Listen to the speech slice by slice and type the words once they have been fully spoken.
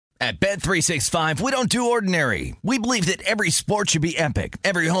At Bet365, we don't do ordinary. We believe that every sport should be epic.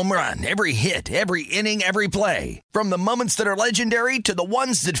 Every home run, every hit, every inning, every play. From the moments that are legendary to the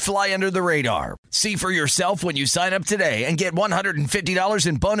ones that fly under the radar. See for yourself when you sign up today and get $150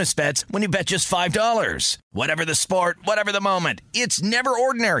 in bonus bets when you bet just $5. Whatever the sport, whatever the moment, it's never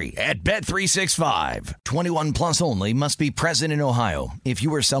ordinary at Bet365. 21 plus only. Must be present in Ohio. If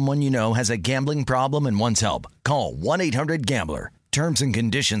you or someone you know has a gambling problem and wants help, call 1-800-GAMBLER. Terms and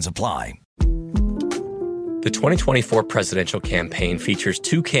conditions apply. The 2024 presidential campaign features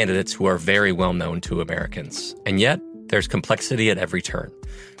two candidates who are very well known to Americans. And yet, there's complexity at every turn.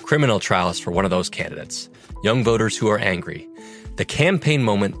 Criminal trials for one of those candidates. Young voters who are angry. The Campaign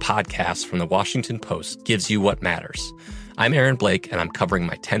Moment podcast from the Washington Post gives you what matters. I'm Aaron Blake, and I'm covering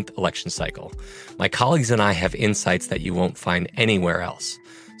my 10th election cycle. My colleagues and I have insights that you won't find anywhere else.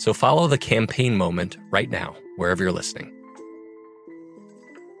 So follow The Campaign Moment right now, wherever you're listening.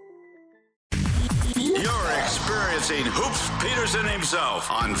 Experiencing Hoops Peterson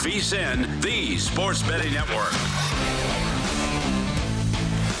himself on VSiN, the Sports Betting Network.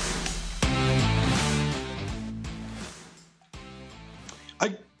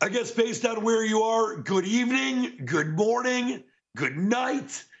 I guess based on where you are, good evening, good morning, good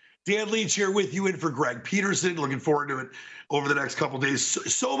night. Dan Leach here with you in for Greg Peterson. Looking forward to it over the next couple of days.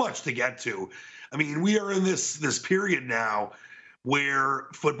 So much to get to. I mean, we are in this period now where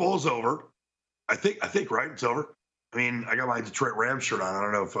football is over. I think, right? It's over. I mean, I got my Detroit Rams shirt on. I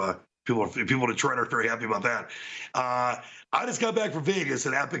don't know if people in Detroit are very happy about that. I just got back from Vegas,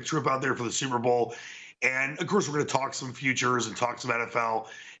 an epic trip out there for the Super Bowl. And, of course, we're going to talk some futures and talk some NFL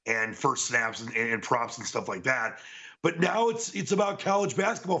and first snaps and props and stuff like that. But now it's about college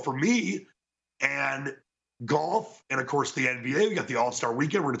basketball for me and golf and, of course, the NBA. We got the All-Star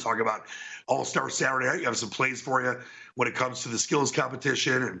Weekend. We're going to talk about All-Star Saturday night. I have some plays for you when it comes to the skills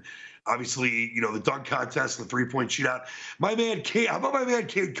competition and obviously, the dunk contest and the three-point shootout. My man, how about my man,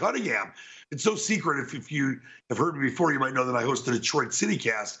 Cade Cunningham? It's no secret. If you have heard me before, you might know that I host the Detroit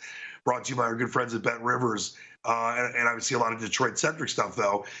CityCast, brought to you by our good friends at Bet Rivers. And obviously a lot of Detroit-centric stuff,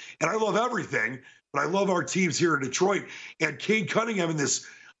 though. And I love everything, but I love our teams here in Detroit. And Cade Cunningham in this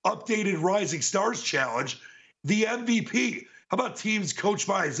updated Rising Stars Challenge, the MVP. How about teams coached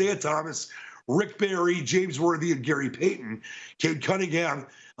by Isaiah Thomas, Rick Barry, James Worthy, and Gary Payton? Cade Cunningham,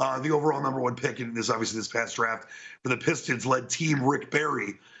 the overall number one pick in this past draft for the Pistons, led Team Rick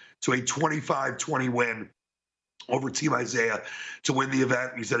Barry to a 25-20 win over Team Isaiah to win the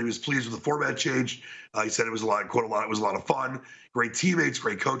event. He said he was pleased with the format change. He said it was quote, it was a lot of fun. Great teammates,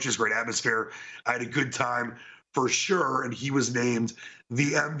 great coaches, great atmosphere. I had a good time for sure, and he was named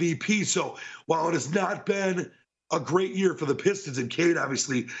the MVP. So while it has not been a great year for the Pistons, and Cade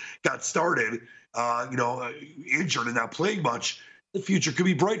obviously got started, injured and not playing much, the future could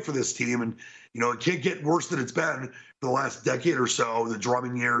be bright for this team. And, it can't get worse than it's been for the last decade or so, the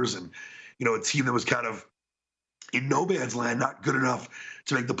Drummond years, and, a team that was kind of in no man's land, not good enough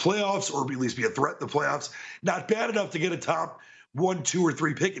to make the playoffs or at least be a threat in the playoffs, not bad enough to get a top 1, 2, or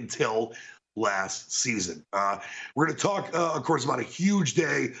 3 pick until last season. We're going to talk, of course, about a huge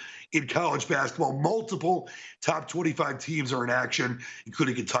day in college basketball. Multiple top 25 teams are in action,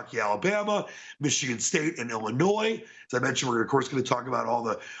 including Kentucky, Alabama, Michigan State, and Illinois. As I mentioned, we're, of course, going to talk about all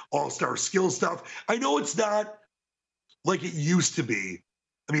the all-star skill stuff. I know it's not like it used to be.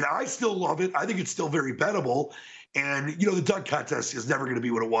 I mean, I still love it. I think it's still very bettable. And, the dunk contest is never going to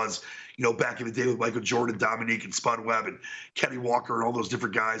be what it was, back in the day with Michael Jordan, Dominique, and Spud Webb, and Kenny Walker, and all those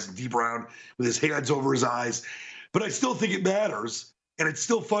different guys, and D. Brown with his hands over his eyes. But I still think it matters, and it's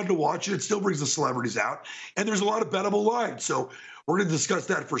still fun to watch, and it still brings the celebrities out. And there's a lot of bettable lines. So we're going to discuss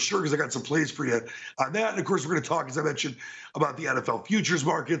that for sure, because I got some plays for you on that. And, of course, we're going to talk, as I mentioned, about the NFL futures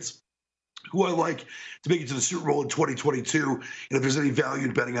markets, who I like to make it to the Super Bowl in 2022, and if there's any value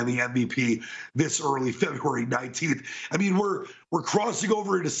in betting on the MVP this early, February 19th. I mean, we're crossing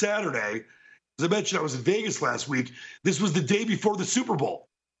over into Saturday. As I mentioned, I was in Vegas last week. This was the day before the Super Bowl.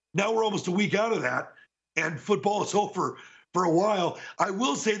 Now we're almost a week out of that, and football is over for a while. I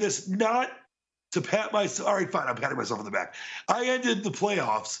will say this, not to pat myself. All right, fine, I'm patting myself on the back. I ended the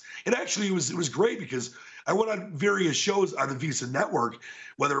playoffs, and actually it was great because I went on various shows on the VSiN network,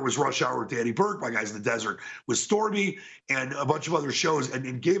 whether it was Rush Hour with Danny Burke, My Guys in the Desert with Stormy, and a bunch of other shows,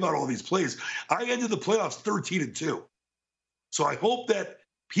 and gave out all these plays. I ended the playoffs 13-2. So I hope that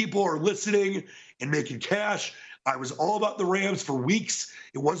people are listening and making cash. I was all about the Rams for weeks.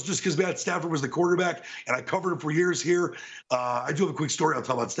 It wasn't just because Matt Stafford was the quarterback, and I covered him for years here. I do have a quick story I'll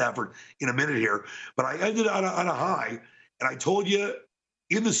tell about Stafford in a minute here. But I ended on a high, and I told you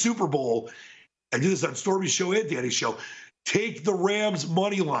in the Super Bowl, I did this on Stormy's show and Danny's show, Take the Rams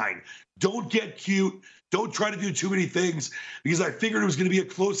money line. Don't get cute. Don't try to do too many things, because I figured it was going to be a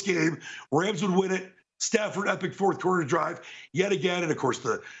close game. Rams would win it. Stafford, epic fourth quarter drive yet again. And of course,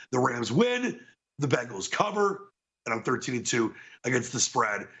 the Rams win. The Bengals cover. And I'm 13-2 against the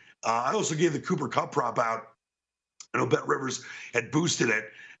spread. I also gave the Cooper Kupp prop out. I know Bet Rivers had boosted it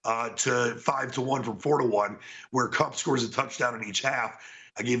to 5-1 from 4-1, where Kupp scores a touchdown in each half.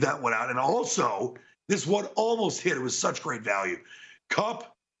 I gave that one out. And also, this one almost hit. It was such great value.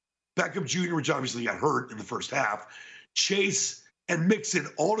 Kupp, Beckham Jr., which obviously got hurt in the first half, Chase, and Mixon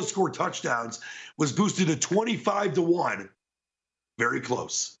all to score touchdowns, was boosted to 25-1. Very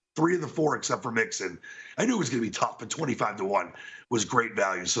close. 3 of the 4 except for Mixon. I knew it was going to be tough, but 25-1 was great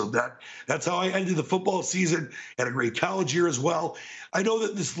value. So that's how I ended the football season. Had a great college year as well. I know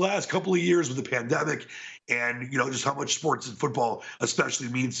that this last couple of years with the pandemic and, just how much sports and football especially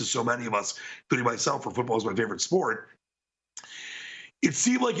means to so many of us, including myself, for football is my favorite sport. It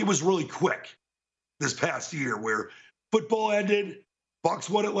seemed like it was really quick this past year, where football ended, Bucs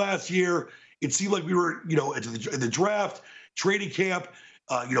won it last year. It seemed like we were, in the draft, training camp,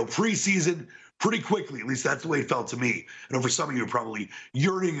 preseason, pretty quickly. At least that's the way it felt to me. I know for some of you are probably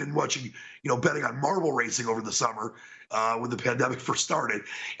yearning and watching, betting on marble racing over the summer when the pandemic first started.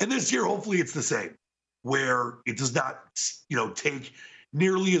 And this year, hopefully it's the same, where it does not, take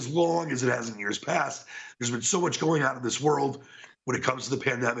nearly as long as it has in years past. There's been so much going on in this world when it comes to the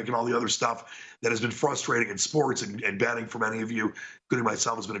pandemic and all the other stuff that has been frustrating in sports, and betting for many of you, including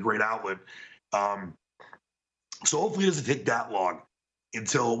myself, has been a great outlet. So hopefully it doesn't take that long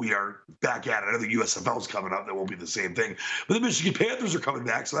until we are back at it. I know the USFL is coming up. That won't be the same thing. But the Michigan Panthers are coming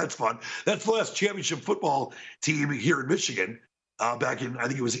back, so that's fun. That's the last championship football team here in Michigan back in, I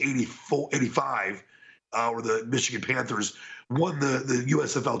think it was 85, where the Michigan Panthers won the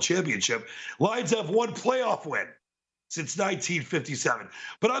USFL championship. Lions have one playoff win since 1957.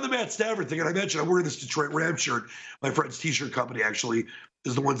 But on the Matt Stafford thing, and I mentioned I'm wearing this Detroit Rams shirt. My friend's T-shirt company actually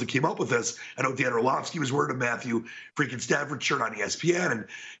is the ones that came up with this. I know Dan Orlovsky was wearing a Matthew freaking Stafford shirt on ESPN, and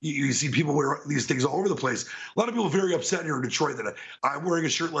you see people wear these things all over the place. A lot of people are very upset here in Detroit that I'm wearing a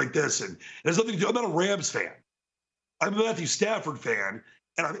shirt like this, and it has nothing to do. I'm not a Rams fan. I'm a Matthew Stafford fan,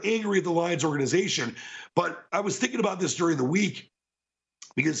 and I'm angry at the Lions organization. But I was thinking about this during the week,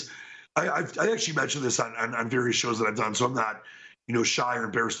 because I actually mentioned this on various shows that I've done, so I'm not, shy or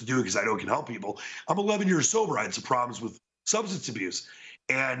embarrassed to do it, because I know it can help people. I'm 11 years sober. I had some problems with substance abuse.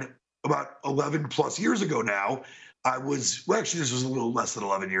 And about 11 plus years ago now, this was a little less than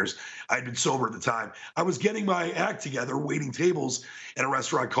 11 years. I had been sober at the time. I was getting my act together, waiting tables at a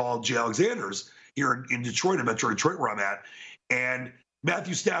restaurant called J. Alexander's here in Detroit, in Metro Detroit, where I'm at. And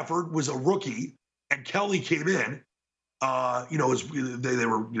Matthew Stafford was a rookie, and Kelly came in. They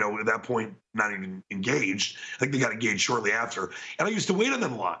were, at that point, not even engaged. I think they got engaged shortly after. And I used to wait on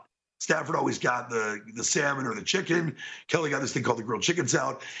them a lot. Stafford always got the salmon or the chicken. Kelly got this thing called the grilled chicken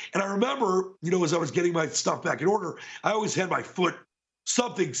salad. And I remember, as I was getting my stuff back in order, I always had my foot,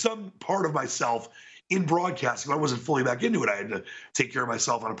 some part of myself in broadcasting. I wasn't fully back into it. I had to take care of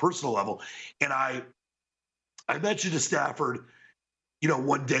myself on a personal level. And I mentioned to Stafford,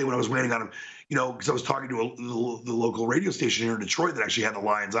 one day when I was waiting on him, because I was talking to the local radio station here in Detroit that actually had the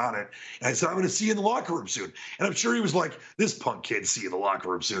Lions on it. And I said, I'm going to see you in the locker room soon. And I'm sure he was like, this punk kid, see you in the locker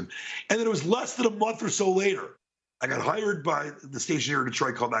room soon. And then it was less than a month or so later, I got hired by the station here in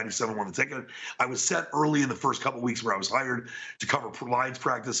Detroit called 97.1 The Ticket. I was set early in the first couple of weeks where I was hired to cover Lions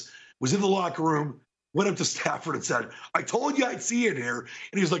practice, was in the locker room, went up to Stafford and said, I told you I'd see you in here. And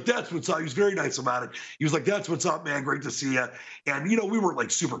he was like, that's what's up. He was very nice about it. He was like, that's what's up, man. Great to see you. And, we weren't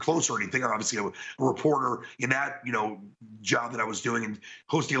like super close or anything. I'm obviously a reporter in that, job that I was doing and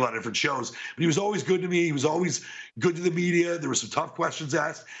hosting a lot of different shows. But he was always good to me. He was always good to the media. There were some tough questions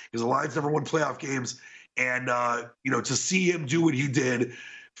asked because the Lions never won playoff games. And, to see him do what he did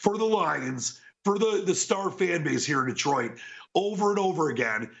for the Lions, for the star fan base here in Detroit over and over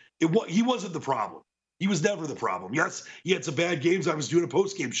again, he wasn't the problem. He was never the problem. Yes, he had some bad games. I was doing a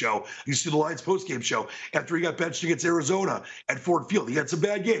post-game show. I used to do the Lions post-game show after he got benched against Arizona at Ford Field. He had some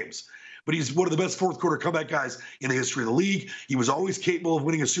bad games, but he's one of the best fourth-quarter comeback guys in the history of the league. He was always capable of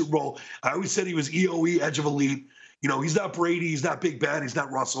winning a Super Bowl. I always said he was EOE, edge of elite. He's not Brady. He's not Big Ben. He's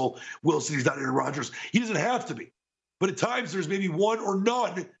not Russell Wilson. He's not Aaron Rodgers. He doesn't have to be. But at times, there's maybe one or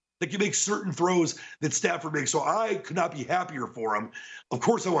none that can make certain throws that Stafford makes. So I could not be happier for him. Of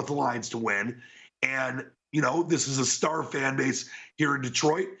course, I want the Lions to win. And, this is a star fan base here in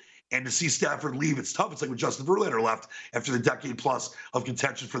Detroit. And to see Stafford leave, it's tough. It's like when Justin Verlander left after the decade plus of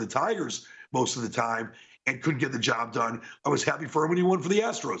contention for the Tigers most of the time. and couldn't get the job done. I was happy for him when he won for the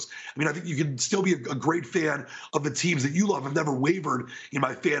Astros. I mean, I think you can still be a great fan of the teams that you love. I've never wavered in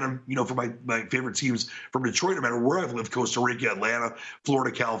my fandom, for my favorite teams from Detroit, no matter where I've lived, Costa Rica, Atlanta,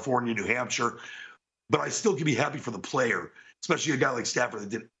 Florida, California, New Hampshire. But I still can be happy for the player, especially a guy like Stafford that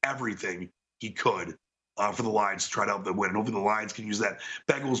did everything he could for the Lions to try to help them win. And hopefully the Lions can use that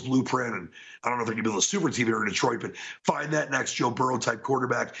Bengals blueprint. And I don't know if they're going to build a super team here in Detroit, but find that next Joe Burrow type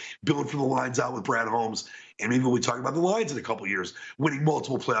quarterback, build from the Lions out with Brad Holmes. And maybe we'll be talking about the Lions in a couple of years, winning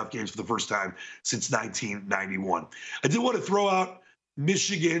multiple playoff games for the first time since 1991. I did want to throw out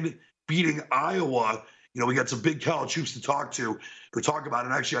Michigan beating Iowa. We got some big college hoops to talk about.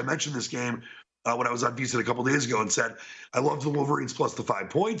 And actually, I mentioned this game when I was on VSiN a couple of days ago and said, I loved the Wolverines plus the 5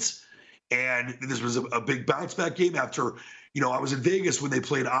 points. And this was a big bounce back game after, I was in Vegas when they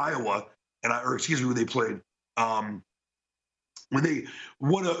played Iowa when they played, when they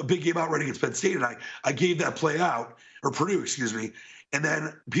won a big game outright against Penn State. And I gave that play out, or Purdue, And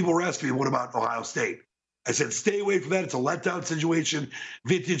then people were asking me, what about Ohio State? I said, stay away from that. It's a letdown situation.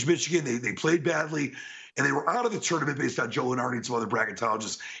 Vintage Michigan, they played badly. And they were out of the tournament based on Joe Lunardi and some other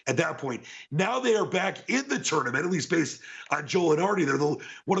bracketologists at that point. Now they are back in the tournament, at least based on Joe Lunardi. They're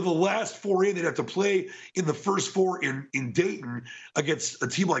one of the last four in. They'd have to play in the first four in Dayton against a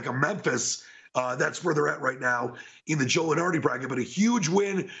team like a Memphis. That's where they're at right now in the Joe Lunardi bracket. But a huge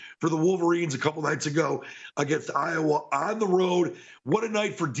win for the Wolverines a couple nights ago against Iowa on the road. What a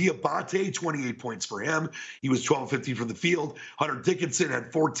night for Diabate, 28 points for him. He was 12-15 from the field. Hunter Dickinson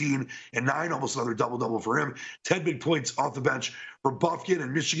had 14 and 9, almost another double-double for him. 10 big points off the bench for Bufkin.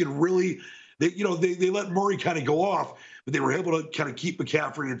 And Michigan really, they let Murray kind of go off, but they were able to kind of keep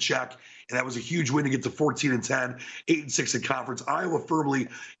McCaffrey in check. And that was a huge win to get to 14-10, 8-6 in conference. Iowa firmly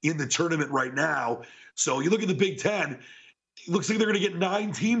in the tournament right now. So you look at the Big Ten, it looks like they're going to get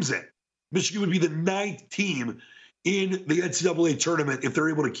 9 teams in. Michigan would be the 9th team in the NCAA tournament if they're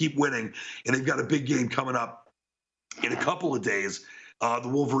able to keep winning. And they've got a big game coming up in a couple of days. The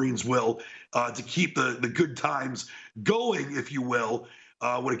Wolverines will, to keep the good times going, if you will,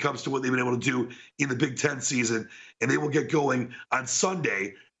 when it comes to what they've been able to do in the Big Ten season. And they will get going on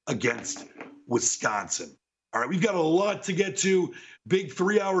Sunday against Wisconsin. All right, we've got a lot to get to. Big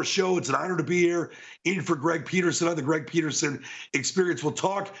 3-hour show. It's an honor to be here in for Greg Peterson on the Greg Peterson Experience. We'll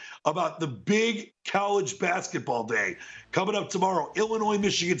talk about the big college basketball day coming up tomorrow. Illinois,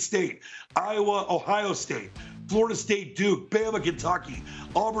 Michigan State, Iowa, Ohio State, Florida State, Duke, Bama, Kentucky,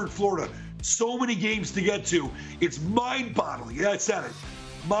 Auburn, Florida. So many games to get to. It's mind-boggling. Yeah, I said it.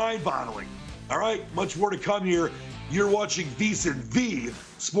 Mind-boggling. All right, much more to come here. You're watching VSiN, the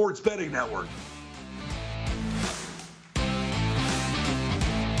Sports Betting Network.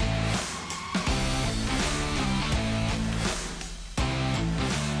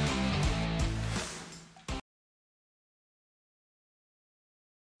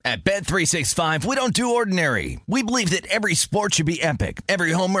 At Bet365, we don't do ordinary. We believe that every sport should be epic.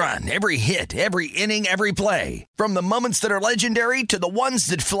 Every home run, every hit, every inning, every play. From the moments that are legendary to the ones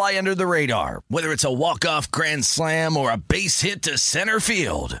that fly under the radar. Whether it's a walk-off grand slam or a base hit to center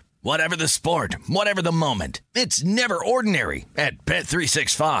field. Whatever the sport, whatever the moment. It's never ordinary at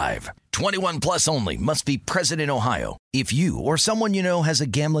Bet365. 21 plus only. Must be present in Ohio. If you or someone you know has a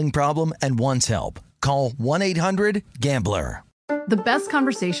gambling problem and wants help, call 1-800-GAMBLER. The best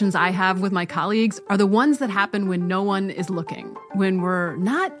conversations I have with my colleagues are the ones that happen when no one is looking, when we're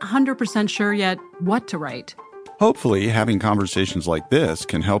not 100% sure yet what to write. Hopefully, having conversations like this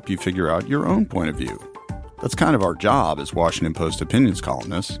can help you figure out your own point of view. That's kind of our job as Washington Post opinions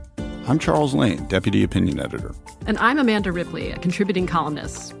columnists. I'm Charles Lane, Deputy Opinion Editor. And I'm Amanda Ripley, a contributing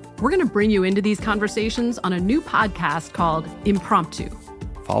columnist. We're going to bring you into these conversations on a new podcast called Impromptu.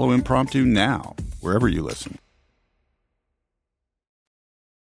 Follow Impromptu now, wherever you listen.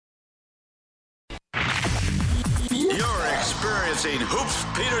 You're experiencing Hoops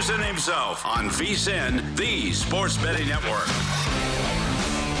Peterson himself on VSiN, the Sports Betting Network.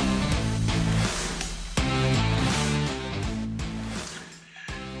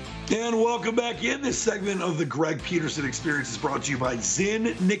 And welcome back in. This segment of the Greg Peterson Experience is brought to you by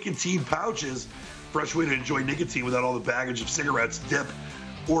Zyn Nicotine Pouches. Fresh way to enjoy nicotine without all the baggage of cigarettes, dip,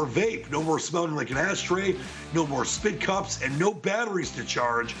 or vape. No more smelling like an ashtray, no more spit cups, and no batteries to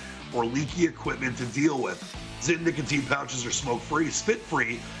charge or leaky equipment to deal with. Zyn Nicotine Pouches are smoke-free,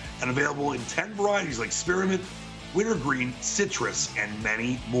 spit-free, and available in 10 varieties like spearmint, wintergreen, citrus, and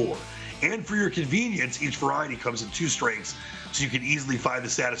many more. And for your convenience, each variety comes in 2 strengths, so you can easily find the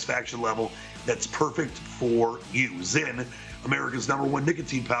satisfaction level that's perfect for you. Zyn, America's #1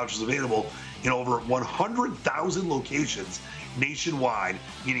 nicotine pouch is available in over 100,000 locations nationwide,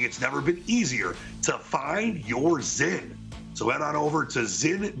 meaning it's never been easier to find your Zyn. So head on over to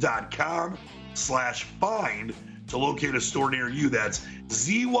Zyn.com/find to locate a store near you. That's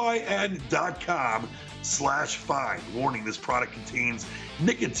ZYN.com/find. Warning, this product contains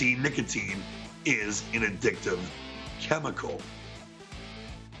nicotine. Nicotine is an addictive chemical.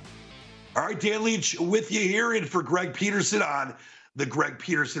 All right, Dan Leach with you here and for Greg Peterson on the Greg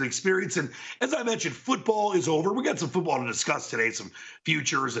Peterson Experience. And as I mentioned, football is over. We got some football to discuss today, some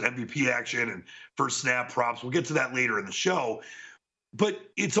futures and MVP action and first snap props. We'll get to that later in the show. But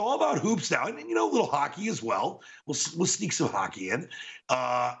it's all about hoops now, and a little hockey as well. We'll sneak some hockey in.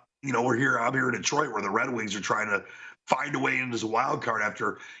 I'm here in Detroit where the Red Wings are trying to find a way in as a wild card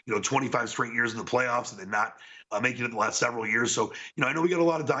after 25 straight years in the playoffs and then not making it the last several years. So I know we got a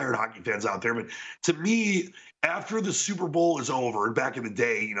lot of diehard hockey fans out there, but to me, after the Super Bowl is over, and back in the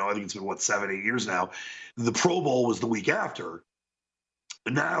day, I think it's been 7-8 years now, the Pro Bowl was the week after.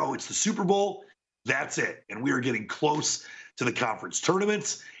 But now it's the Super Bowl. That's it, and we are getting close to the conference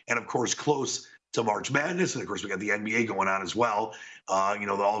tournaments, and of course close to March Madness, and of course we got the NBA going on as well.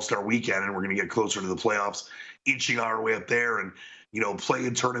 The All-Star weekend, and we're going to get closer to the playoffs, inching our way up there, and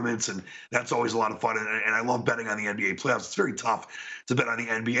play-in tournaments, and that's always a lot of fun. And I love betting on the NBA playoffs. It's very tough to bet on the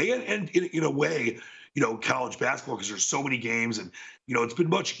NBA, and in a way, college basketball, because there's so many games, and it's been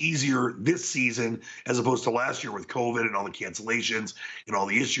much easier this season as opposed to last year with COVID and all the cancellations and all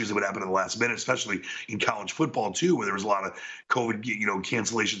the issues that would happen in the last minute, especially in college football too, where there was a lot of COVID,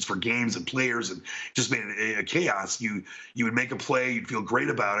 cancellations for games and players, and just made it a chaos. You would make a play, you'd feel great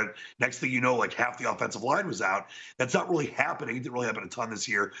about it. Next thing you know, like half the offensive line was out. That's not really happening. It didn't really happen a ton this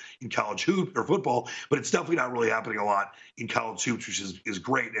year in college football, but it's definitely not really happening a lot in college hoops, which is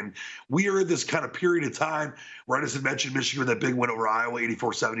great. And we are in this kind of period of time where I just mentioned Michigan with that big win over Iowa,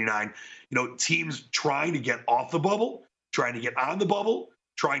 84-79. Teams trying to get off the bubble, trying to get on the bubble,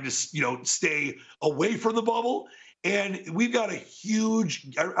 trying to stay away from the bubble. And we've got a huge.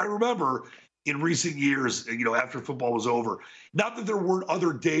 I remember in recent years, after football was over, not that there weren't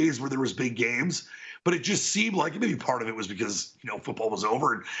other days where there was big games, but it just seemed like maybe part of it was because, football was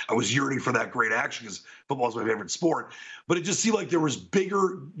over and I was yearning for that great action because football is my favorite sport. But it just seemed like there was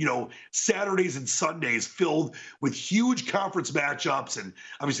bigger, Saturdays and Sundays filled with huge conference matchups. And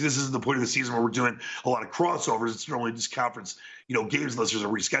obviously this isn't the point of the season where we're doing a lot of crossovers. It's normally just conference, games unless there's a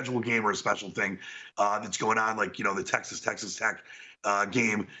rescheduled game or a special thing that's going on, like, the Texas Tech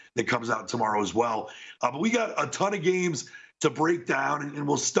game that comes out tomorrow as well. But we got a ton of games to break down, and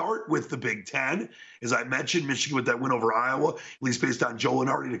we'll start with the Big Ten. As I mentioned, Michigan with that win over Iowa, at least based on Joe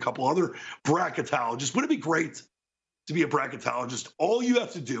Lunardi and a couple other bracketologists. Wouldn't it be great to be a bracketologist? All you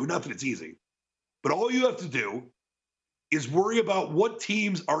have to do, not that it's easy, but all you have to do is worry about what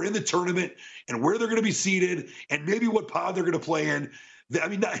teams are in the tournament and where they're going to be seated and maybe what pod they're going to play in. I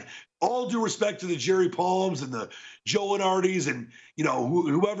mean, all due respect to the Jerry Palms and the Joe Lunardis and,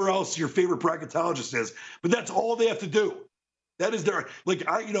 whoever else your favorite bracketologist is, but that's all they have to do. That is their,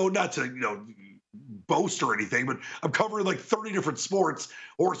 not to, boast or anything, but I'm covering like 30 different sports,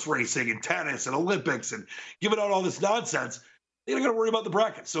 horse racing and tennis and Olympics and giving out all this nonsense. They're not going to worry about the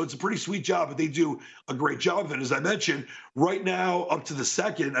brackets. So it's a pretty sweet job, but they do a great job of it. As I mentioned, right now, up to the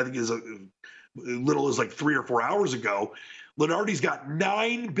second, I think is little as like 3 or 4 hours ago, Lunardi's got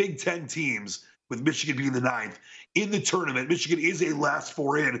 9 Big Ten teams, with Michigan being the 9th, in the tournament. Michigan is a last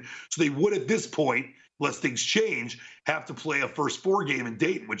 4 in, so they would at this point, unless things change, have to play a first 4 game in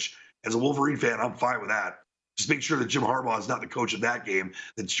Dayton, which, as a Wolverine fan, I'm fine with that. Just make sure that Jim Harbaugh is not the coach of that game.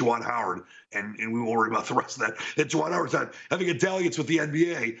 That's Juwan Howard, and we won't worry about the rest of that. That Juwan Howard's not having a dalliance with the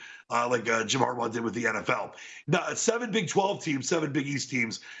NBA like Jim Harbaugh did with the NFL. Now, 7 Big 12 teams, 7 Big East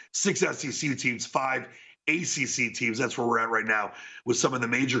teams, 6 SEC teams, 5 ACC teams. That's where we're at right now with some of the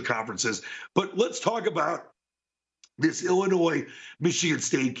major conferences. But let's talk about this Illinois-Michigan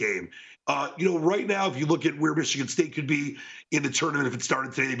State game. Right now, if you look at where Michigan State could be in the tournament, if it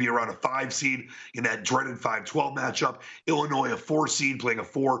started today, it'd be around a 5 seed in that dreaded 5-12 matchup. Illinois, a 4 seed, playing a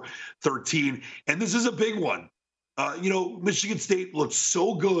 4-13. And this is a big one. Michigan State looked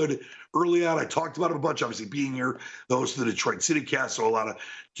so good early on. I talked about it a bunch, obviously being here, the host of the Detroit City Cast, so a lot of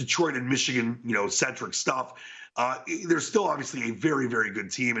Detroit and Michigan, centric stuff. They're still obviously a very, very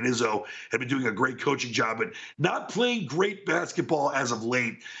good team, and Izzo had been doing a great coaching job, but not playing great basketball as of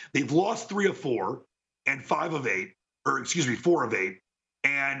late. They've lost 3 of 4 and 4 of 8.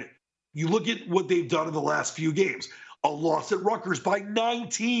 And you look at what they've done in the last few games. A loss at Rutgers by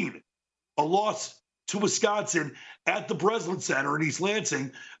 19. A loss to Wisconsin at the Breslin Center in East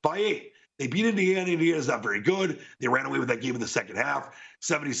Lansing by 8. They beat Indiana. Indiana's not very good. They ran away with that game in the second half,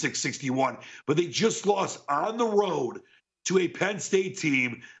 76-61. But they just lost on the road to a Penn State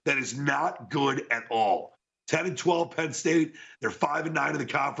team that is not good at all. 10-12 Penn State. They're 5-9 in the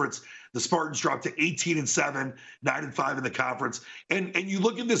conference. The Spartans dropped to 18-7, 9-5 in the conference. And you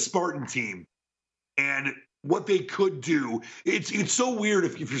look at this Spartan team and what they could do. It's so weird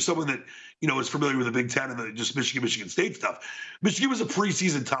if you're someone that, is familiar with the Big Ten and the just Michigan State stuff. Michigan was a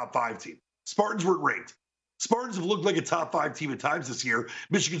preseason top 5 team. Spartans weren't ranked. Spartans have looked like a top 5 team at times this year.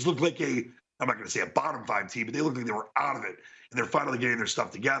 Michigan's looked like I'm not going to say a bottom 5 team, but they look like they were out of it, and they're finally getting their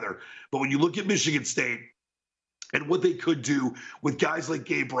stuff together. But when you look at Michigan State and what they could do with guys like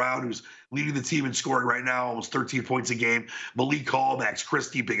Gabe Brown, who's leading the team in scoring right now, almost 13 points a game, Malik Hall, Max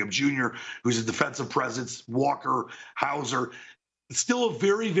Christie, Bingham Jr., who's a defensive presence, Walker, Hauser, still a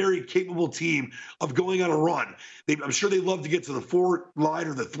very, very capable team of going on a run. I'm sure they love to get to the 4 line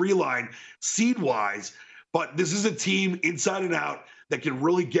or the 3 line seed-wise, but this is a team inside and out that can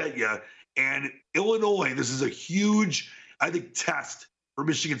really get you. And Illinois, this is a huge, I think, test for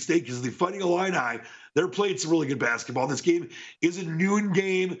Michigan State because they're fighting Illini. They're playing some really good basketball. This game is a noon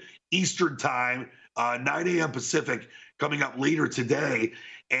game, Eastern time, 9 a.m. Pacific, coming up later today.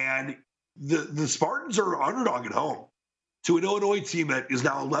 And the Spartans are underdog at home to an Illinois team that is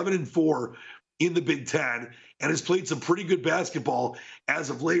now 11-4 in the Big Ten and has played some pretty good basketball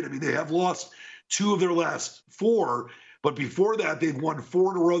as of late. I mean, they have lost 2 of their last 4, but before that, they've won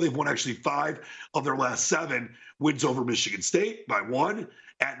 4 in a row. They've won actually 5 of their last 7 wins over Michigan State by 1,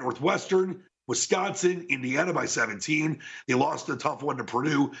 at Northwestern, Wisconsin, Indiana by 17. They lost a tough one to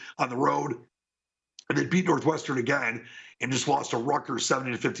Purdue on the road, and they beat Northwestern again and just lost to Rutgers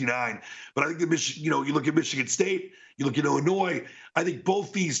 70-59. But I think you look at Michigan State, you look at Illinois. I think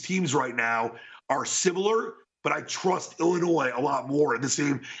both these teams right now are similar, but I trust Illinois a lot more. And this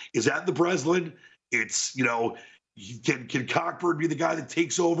game is at the Breslin. It's, can Cockburn be the guy that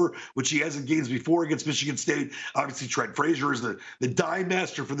takes over, which he has in games before against Michigan State? Obviously, Trent Frazier is the dime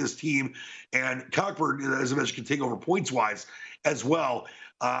master for this team. And Cockburn, as I mentioned, can take over points-wise as well.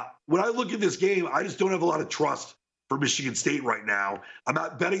 When I look at this game, I just don't have a lot of trust for Michigan State right now. I'm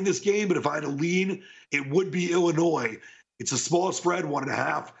not betting this game, but if I had to lean, it would be Illinois. It's a small spread,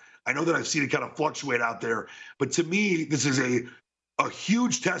 1.5. I know that I've seen it kind of fluctuate out there, but to me, this is a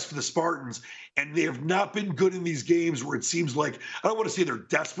huge test for the Spartans, and they have not been good in these games where it seems like, I don't want to say they're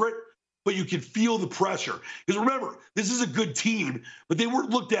desperate, but you can feel the pressure. Because remember, this is a good team, but they weren't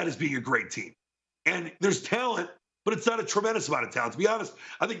looked at as being a great team. And there's talent, but it's not a tremendous amount of talent. To be honest,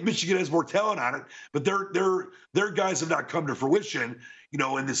 I think Michigan has more talent on it, but their guys have not come to fruition,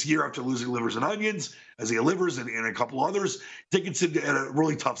 in this year after losing Livers and Onions, Isaiah Livers and a couple others. Dickinson had a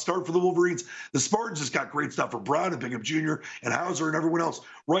really tough start for the Wolverines. The Spartans just got great stuff for Brown and Bingham Jr. and Hauser and everyone else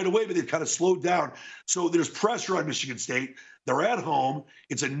right away, but they've kind of slowed down. So there's pressure on Michigan State. They're at home.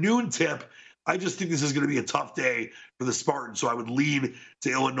 It's a noon tip. I just think this is going to be a tough day for the Spartans, so I would lean to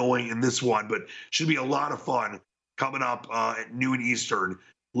Illinois in this one, but should be a lot of fun coming up at noon Eastern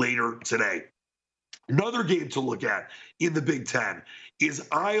later today. Another game to look at in the Big Ten is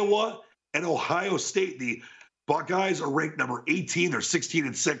Iowa and Ohio State. The Buckeyes are ranked number 18. They're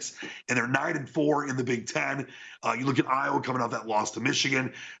 16-6, and they're 9-4 in the Big Ten. You look at Iowa coming off that loss to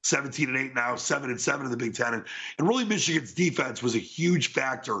Michigan, 17-8 now, 7-7 in the Big Ten. And really, Michigan's defense was a huge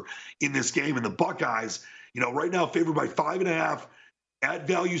factor in this game. And the Buckeyes, right now favored by 5.5 at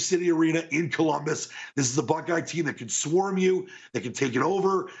Value City Arena in Columbus. This is a Buckeye team that can swarm you, that can take it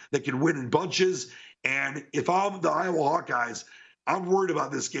over, that can win in bunches. And if I'm the Iowa Hawkeyes, I'm worried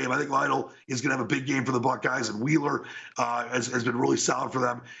about this game. I think Lytle is going to have a big game for the Buckeyes, and Wheeler has been really solid for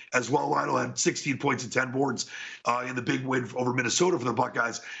them as well. Lytle had 16 points and 10 boards in the big win over Minnesota for the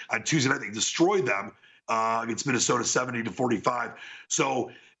Buckeyes on Tuesday night. They destroyed them against Minnesota 70-45. So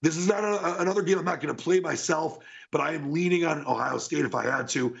this is not another game I'm not going to play myself, but I am leaning on Ohio State if I had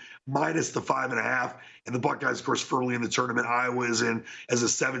to, minus the 5.5. And the Buckeyes, of course, firmly in the tournament. Iowa is in as a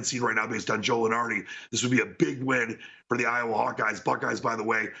 7 seed right now based on Joe Lunardi. This would be a big win for the Iowa Hawkeyes. Buckeyes, by the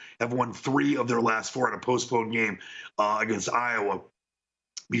way, have won 3 of their last 4 in a postponed game against Iowa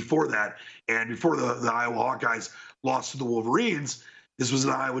before that. And before the Iowa Hawkeyes lost to the Wolverines, this was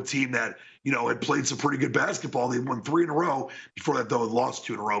an Iowa team that, had played some pretty good basketball. They won 3 in a row. Before that, though, they lost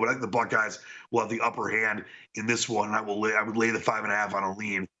 2 in a row. But I think the Buckeyes will have the upper hand in this one. And I would lay the 5.5 on a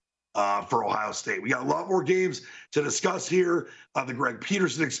lean for Ohio State. We got a lot more games to discuss here. The Greg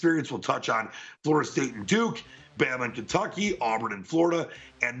Peterson experience. We'll touch on Florida State and Duke, Bama and Kentucky, Auburn and Florida,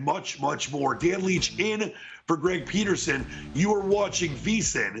 and much, much more. Dan Leach in for Greg Peterson. You are watching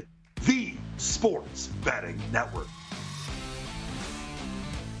VSiN, the Sports Betting Network.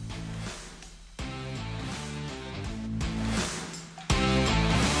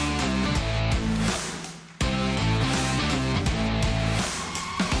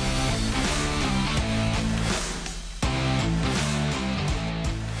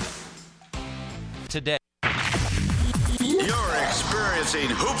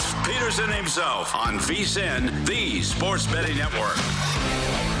 Introducing Hoops Peterson himself on VSiN, the Sports Betting Network.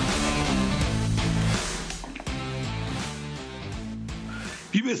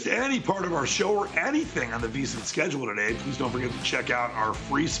 If you missed any part of our show or anything on the VSiN schedule today, please don't forget to check out our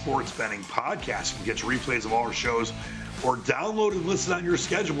free sports betting podcast. You can get your replays of all our shows or download and listen on your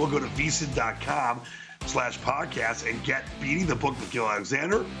schedule. We'll go to VSiN.com/podcast and get Beating the Book with Gil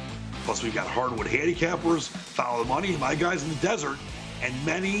Alexander. Plus, we've got Hardwood Handicappers, Follow the Money, My Guys in the Desert, and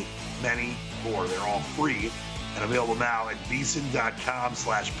many, many more. They're all free and available now at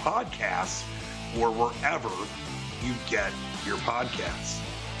VSiN.com/podcasts or wherever you get your podcasts.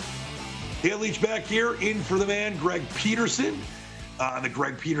 Dan Leach back here in for the man, Greg Peterson. The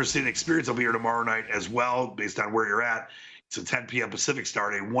Greg Peterson Experience will be here tomorrow night as well, based on where you're at. It's a 10 p.m. Pacific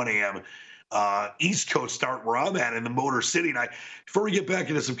start, a 1 a.m. East Coast start where I'm at in the Motor City. And before we get back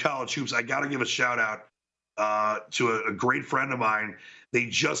into some college hoops, I got to give a shout out to a great friend of mine. They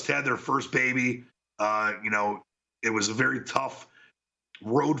just had their first baby. It was a very tough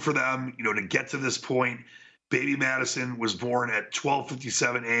road for them, to get to this point. Baby Madison was born at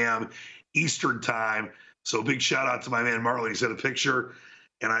 12:57 a.m. Eastern time. So big shout out to my man Marlon. He sent a picture,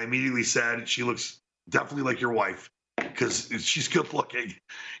 and I immediately said, she looks definitely like your wife because she's good looking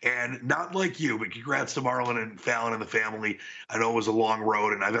and not like you. But congrats to Marlon and Fallon and the family. I know it was a long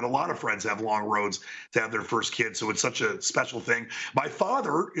road, and I've had a lot of friends have long roads to have their first kid. So it's such a special thing. My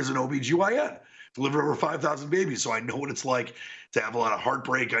father is an OBGYN, delivered over 5,000 babies. So I know what it's like to have a lot of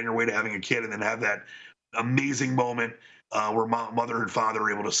heartbreak on your way to having a kid and then have that amazing moment where mother and father are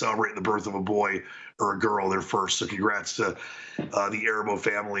able to celebrate the birth of a boy or a girl, their first. So congrats to the Arabo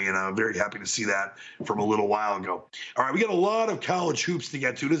family, and I'm very happy to see that from a little while ago. All right, we got a lot of college hoops to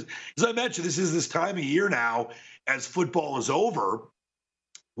get to. As I mentioned, this is this time of year now as football is over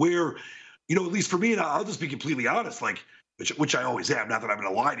where, at least for me, and I'll just be completely honest, which I always am, not that I'm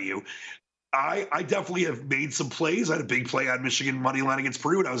going to lie to you, I definitely have made some plays. I had a big play on Michigan money line against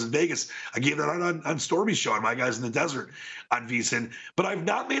Purdue when I was in Vegas. I gave that on Stormy's show, on My Guys in the Desert on VSiN. But I've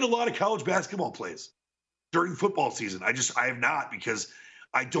not made a lot of college basketball plays during football season. I have not, because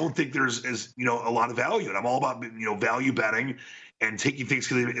I don't think there's a lot of value. And I'm all about value betting and taking things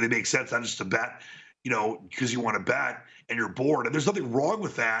because they make sense, not just to bet because you want to bet and you're bored. And there's nothing wrong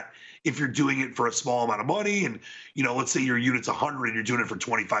with that if you're doing it for a small amount of money. And, let's say your unit's 100 and you're doing it for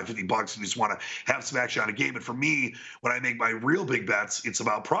 $25, $50 and you just want to have some action on a game. But for me, when I make my real big bets, it's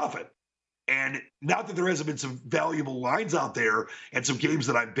about profit. And not that there hasn't been some valuable lines out there and some games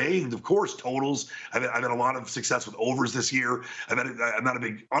that I've banged, of course, totals. I've had a lot of success with overs this year. I'm not a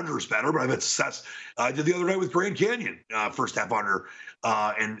big unders better, but I've had success. I did the other night with Grand Canyon, first half under,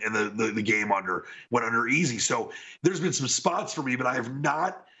 and the game under, went under easy. So there's been some spots for me, but I have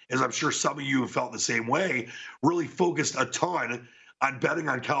not, as I'm sure some of you have felt the same way, really focused a ton on betting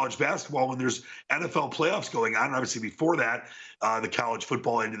on college basketball when there's NFL playoffs going on. And obviously before that, the college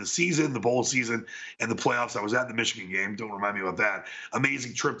football end of the season, the bowl season, and the playoffs. I was at the Michigan game. Don't remind me about that.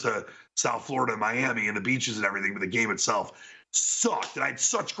 Amazing trip to South Florida and Miami and the beaches and everything, but the game itself sucked. And I had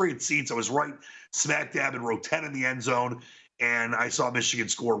such great seats. I was right smack dab in row 10 in the end zone, and I saw Michigan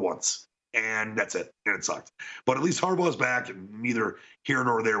score once. And that's it. And it sucked. But at least Harbaugh's back, and neither here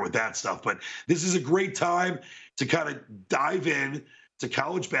nor there with that stuff. But this is a great time to kind of dive in to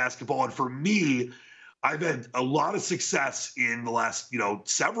college basketball. And for me, I've had a lot of success in the last,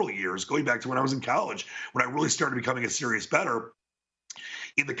 several years, going back to when I was in college, when I really started becoming a serious bettor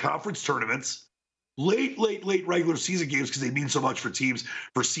in the conference tournaments, late regular season games, because they mean so much for teams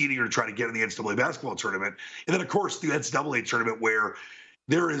for seeding or to try to get in the NCAA basketball tournament. And then, of course, the NCAA tournament, where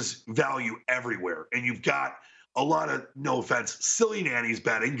there is value everywhere. And you've got a lot of, no offense, silly nannies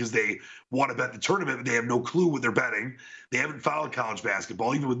betting because they want to bet the tournament, but they have no clue what they're betting. They haven't followed college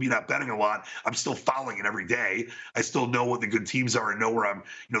basketball. Even with me not betting a lot, I'm still following it every day. I still know what the good teams are and know where I'm,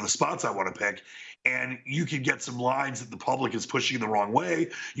 the spots I want to pick. And you can get some lines that the public is pushing the wrong way.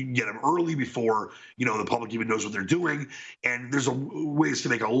 You can get them early before, the public even knows what they're doing. And there's ways to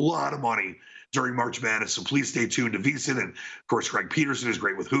make a lot of money during March Madness. So please stay tuned to VSiN. And of course, Greg Peterson is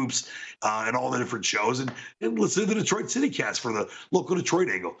great with hoops and all the different shows. And listen to the Detroit City Cast for the local Detroit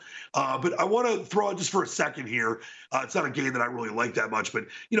angle. But I want to throw out just for a second here. It's not a game that I really like that much, but,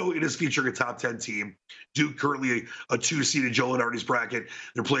 it is featuring a top 10 team. Duke currently a 2-seed in Joe Lunardi's bracket.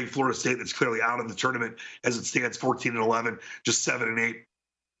 They're playing Florida State, that's clearly out of the tournament as it stands, 14-11, just 7-8.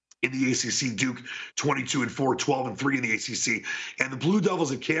 In the ACC, Duke 22-4, 12-3 in the ACC. And the Blue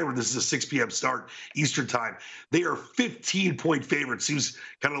Devils at Cameron, this is a 6 p.m. start Eastern time. They are 15-point favorites. Seems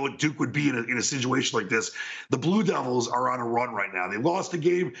kind of what Duke would be in a situation like this. The Blue Devils are on a run right now. They lost a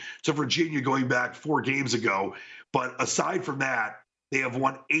game to Virginia going back 4 games ago. But aside from that, They have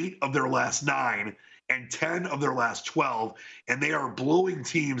won 8 of their last 9 and 10 of their last 12, and they are blowing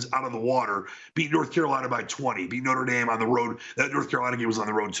teams out of the water. Beat North Carolina by 20, beat Notre Dame on the road. That North Carolina game was on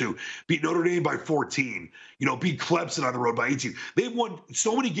the road too. Beat Notre Dame by 14, beat Clemson on the road by 18. They've won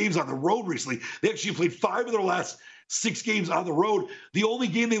so many games on the road recently. They actually played 5 of their last 6 games on the road. The only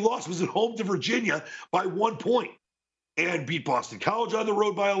game they lost was at home to Virginia by 1 point. And beat Boston College on the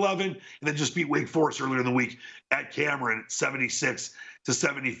road by 11, and then just beat Wake Forest earlier in the week at Cameron,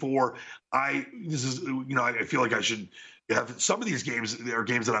 76-74. I feel like I should have some of these games. There are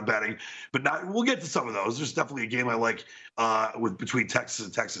games that I'm betting, but not. We'll get to some of those. There's definitely a game I like between Texas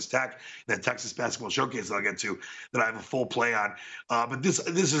and Texas Tech, and that Texas basketball showcase that I'll get to that I have a full play on. But this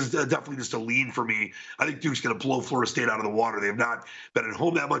is definitely just a lean for me. I think Duke's going to blow Florida State out of the water. They have not been at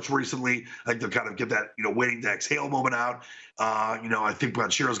home that much recently. I think they'll kind of get that waiting to exhale moment out. I think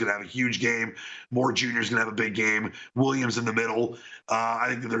Banchero's going to have a huge game. Moore Jr. is going to have a big game. Williams in the middle. I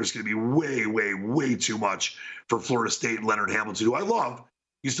think that there's going to be way, way, way too much for Florida State and Leonard Hamilton, who I love.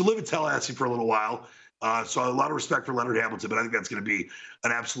 Used to live in Tallahassee for a little while. So I have a lot of respect for Leonard Hamilton, but I think that's going to be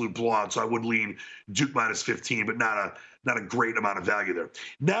an absolute blowout. So I would lean Duke minus 15, but not a great amount of value there.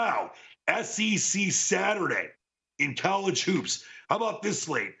 Now, SEC Saturday in college hoops. How about this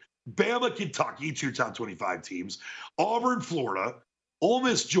slate? Bama, Kentucky, 2 top 25 teams. Auburn, Florida. Ole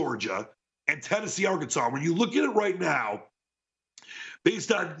Miss, Georgia. And Tennessee, Arkansas. When you look at it right now,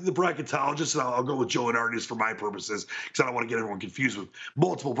 based on the bracketologists, and I'll go with Joe Lunardi for my purposes, because I don't want to get everyone confused with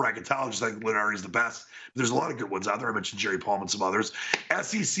multiple bracketologists. I think Lunardi is the best. There's a lot of good ones out there. I mentioned Jerry Palm and some others.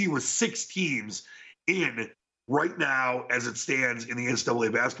 SEC with 6 teams in right now as it stands in the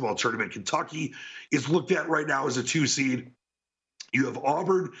NCAA basketball tournament. Kentucky is looked at right now as a 2 seed. You have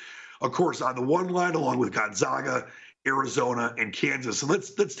Auburn, of course, on the 1 line, along with Gonzaga, Arizona, and Kansas. And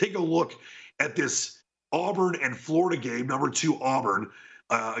let's take a look at this Auburn and Florida game, number 2 Auburn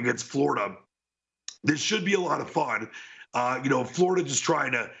against Florida. This should be a lot of fun. Florida just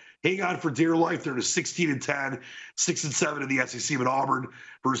trying to hang on for dear life. They're to 16-10, 6-7 in the SEC. But Auburn,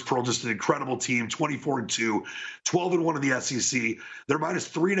 Bruce Pearl, just an incredible team, 24-2, 12-1 in the SEC. They're minus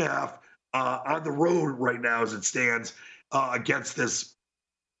 3.5 on the road right now as it stands against this.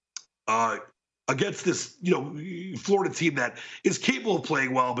 Florida team that is capable of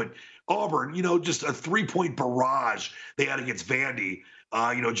playing well, but Auburn, just a 3-point barrage they had against Vandy.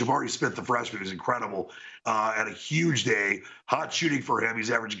 Jabari Smith, the freshman, is incredible. Had a huge day. Hot shooting for him.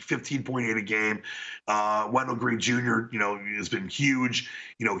 He's averaging 15.8 a game. Wendell Green Jr., has been huge.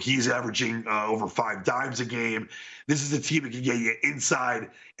 He's averaging over 5 dimes a game. This is a team that can get you inside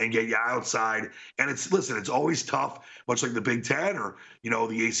and get you outside. And it's always tough, much like the Big Ten or, the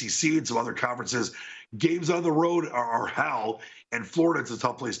ACC and some other conferences. Games on the road are hell, and Florida's a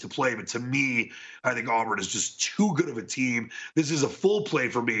tough place to play. But to me, I think Auburn is just too good of a team. This is a full play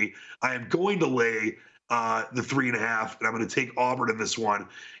for me. I am going to lay the 3.5, and I'm going to take Auburn in this one.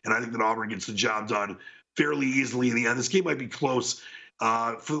 And I think that Auburn gets the job done fairly easily in the end. This game might be close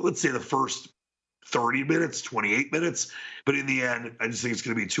for, let's say, the first 30 minutes, 28 minutes. But in the end, I just think it's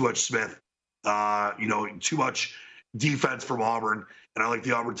going to be too much Smith, too much defense from Auburn. And I like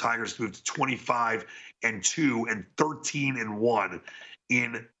the Auburn Tigers to move to 25-2 and 13-1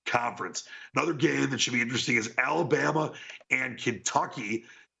 in conference. Another game that should be interesting is Alabama and Kentucky.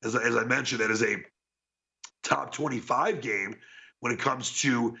 As I mentioned, that is a top 25 game when it comes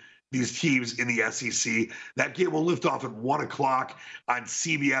to these teams in the SEC. That game will lift off at 1 o'clock on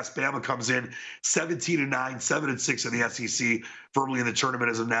CBS. Bama comes in 17-9, 7-6 in the SEC, firmly in the tournament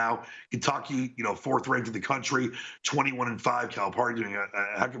as of now. Kentucky, 4th ranked in the country, 21-5. Calipari doing a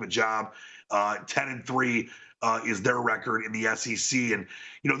heck of a job. 10-3 is their record in the SEC. And,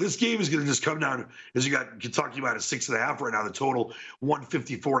 this game is going to just come down as you got Kentucky minus 6.5 right now, the total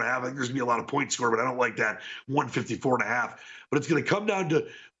 154.5. I think there's going to be a lot of points scored, but I don't like that 154.5. But it's going to come down to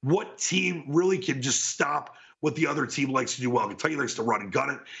what team really can just stop what the other team likes to do well. Kentucky likes to run and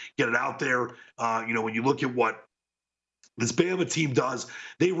gun it, get it out there. When you look at what this Bama team does,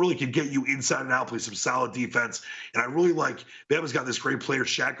 they really can get you inside and out, play some solid defense. And I really like Bama's got this great player,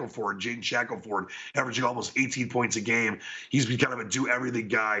 Jaden Shackelford, averaging almost 18 points a game. He's been kind of a do-everything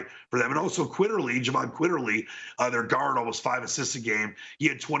guy for them. And also Javon Quitterly, their guard, almost 5 assists a game. He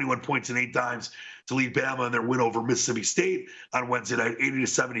had 21 points and 8 dimes to lead Bama in their win over Mississippi State on Wednesday night,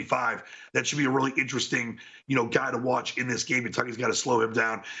 80-75. That should be a really interesting, guy to watch in this game. Kentucky's got to slow him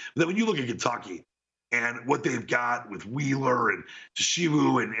down. But then when you look at Kentucky, and what they've got with Wheeler and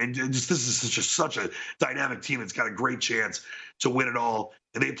Tshivu, and just this is just such a dynamic team that's got a great chance to win it all.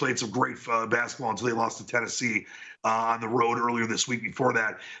 And they played some great basketball until they lost to Tennessee on the road earlier this week. Before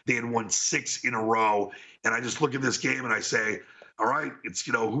that, they had won 6 in a row. And I just look at this game and I say, All right. It's,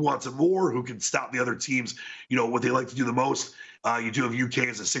 who wants it more, who can stop the other teams, what they like to do the most. You do have UK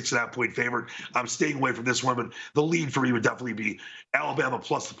as a 6.5-point favorite. I'm staying away from this one, but the lead for me would definitely be Alabama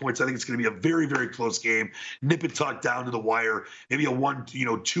plus the points. I think it's going to be a very, very close game. Nip and tuck down to the wire. Maybe a 1,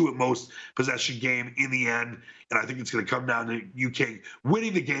 2 at most possession game in the end. And I think it's going to come down to UK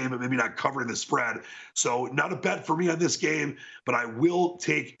winning the game and maybe not covering the spread. So not a bet for me on this game, but I will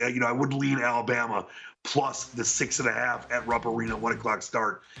take, I would lean Alabama plus the 6.5 at Rupp Arena, 1 o'clock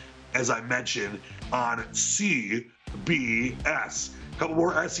start, as I mentioned, on CBS. A couple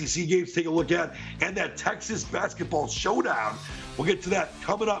more SEC games to take a look at, and that Texas basketball showdown. We'll get to that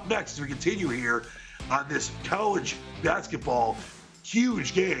coming up next as we continue here on this college basketball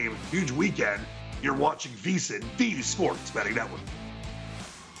huge game, huge weekend. You're watching VSiN, the Sports Betting Network.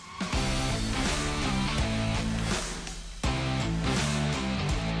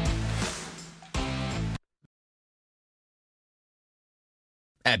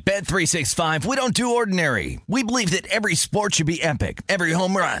 At Bet365, we don't do ordinary. We believe that every sport should be epic. Every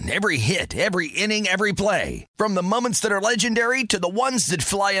home run, every hit, every inning, every play. From the moments that are legendary to the ones that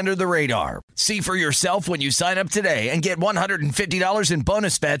fly under the radar. See for yourself when you sign up today and get $150 in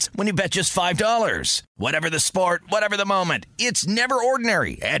bonus bets when you bet just $5. Whatever the sport, whatever the moment, it's never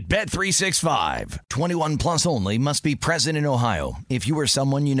ordinary at Bet365. 21 plus only. Must be present in Ohio. If you or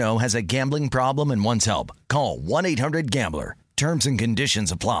someone you know has a gambling problem and wants help, call 1-800-GAMBLER. Terms and conditions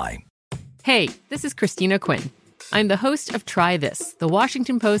apply. Hey, this is Christina Quinn. I'm the host of Try This, the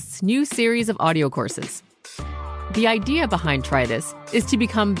Washington Post's new series of audio courses. The idea behind Try This is to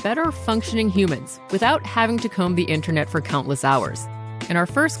become better functioning humans without having to comb the internet for countless hours. In our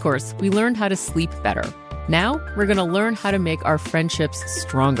first course, we learned how to sleep better. Now, we're going to learn how to make our friendships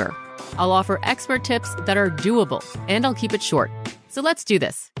stronger. I'll offer expert tips that are doable, and I'll keep it short. So let's do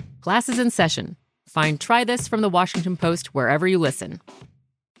this. Class is in session. Find Try This from the Washington Post wherever you listen.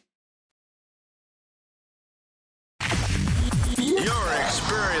 You're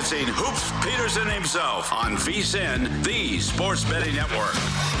experiencing Hoops Peterson himself on VSiN, the Sports Betting Network.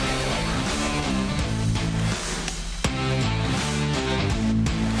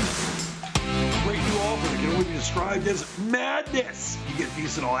 Great new offer that can only be described as madness. You get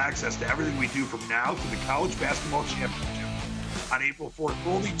VSiN All Access to everything we do from now to the College Basketball Championship on April 4th for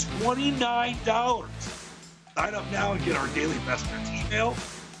only $29. Sign up now and get our daily best bets email,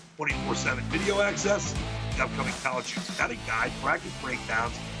 24/7 video access, the upcoming college hoops betting guide, bracket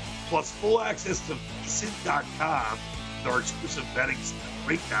breakdowns, plus full access to VSiN.com with our exclusive betting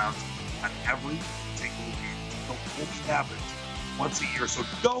breakdowns on every single game. So it only happens once a year, so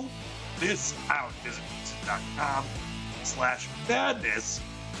don't miss out. Visit VSiN.com/madness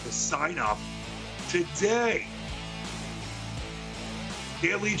to sign up today.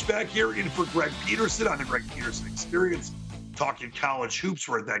 Dan Leach back here in for Greg Peterson on the Greg Peterson Experience, talking college hoops.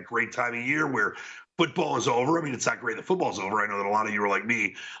 We're at that great time of year where football is over. I mean, it's not great that football's over. I know that a lot of you are like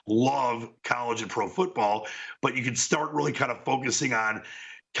me, love college and pro football, but you can start really kind of focusing on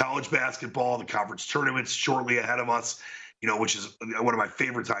college basketball, the conference tournaments shortly ahead of us, which is one of my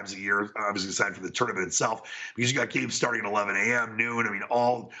favorite times of year, obviously aside from the tournament itself, because you got games starting at 11 a.m., noon. I mean,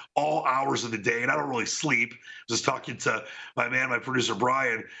 all hours of the day, and I don't really sleep. Just talking to my producer,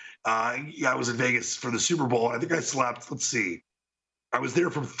 Brian. I was in Vegas for the Super Bowl, and I think I slept, let's see. I was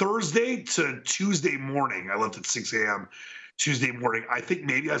there from Thursday to Tuesday morning. I left at 6 a.m. Tuesday morning. I think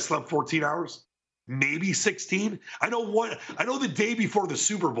maybe I slept 14 hours, maybe 16. I know the day before the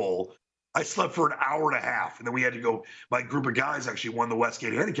Super Bowl, I slept for an hour and a half, and then we had to go. My group of guys actually won the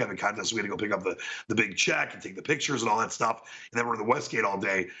Westgate handicapping contest, so we had to go pick up the big check and take the pictures and all that stuff. And then we're in the Westgate all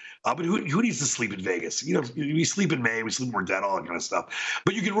day. But who needs to sleep in Vegas? We sleep in May, we sleep when we're dead, all that kind of stuff.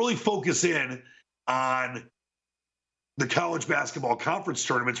 But you can really focus in on the college basketball conference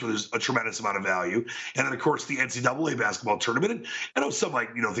tournaments where there's a tremendous amount of value. And then, of course, the NCAA basketball tournament. And I know some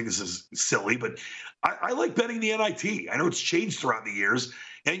might think this is silly, but I like betting the NIT. I know it's changed throughout the years.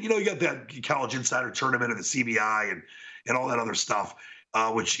 And, you got that College Insider Tournament and the CBI and all that other stuff,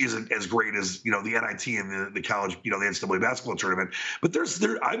 which isn't as great as, the NIT and the college, the NCAA basketball tournament. But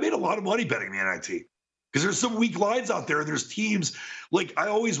I made a lot of money betting the NIT because there's some weak lines out there. And there's teams, like I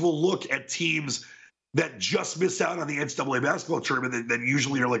always will look at teams that just miss out on the NCAA basketball tournament that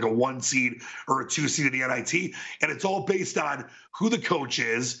usually are like a 1 seed or a 2 seed in the NIT. And it's all based on who the coach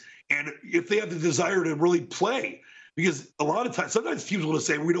is and if they have the desire to really play. Because a lot of times, sometimes teams will just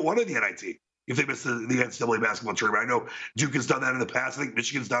say, we don't want it in the NIT. if they miss the NCAA basketball tournament. I know Duke has done that in the past. I think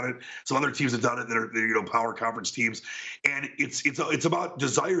Michigan's done it. Some other teams have done it that are power conference teams. And it's about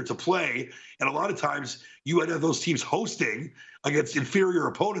desire to play. And a lot of times you would have those teams hosting against inferior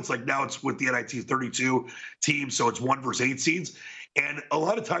opponents. Like now it's with the NIT 32 team, so it's 1 versus 8 seeds. And a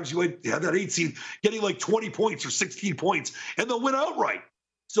lot of times you might have that 8 seed getting like 20 points or 16 points, and they'll win outright.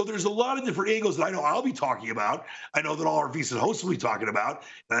 So there's a lot of different angles that I know I'll be talking about. I know that all our VSiN hosts will be talking about.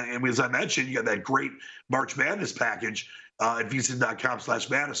 And as I mentioned, you got that great March Madness package at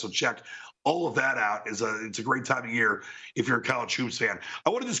vsin.com/madness. So check all of that out. It's a great time of year if you're a college hoops fan.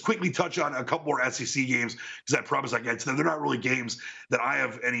 I want to just quickly touch on a couple more SEC games because I promise I get to them. They're not really games that I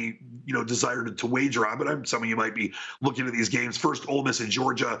have any desire to wager on, but some of you might be looking at these games. First, Ole Miss and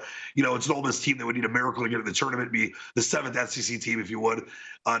Georgia. It's an Ole Miss team that would need a miracle to get in the tournament, be the 7th SEC team, if you would.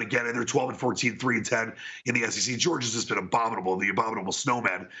 And again, they're 12-14, 3-10 in the SEC. Georgia's just been abominable, the abominable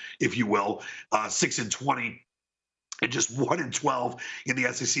snowmen, if you will. 6-20. And just 1-12 in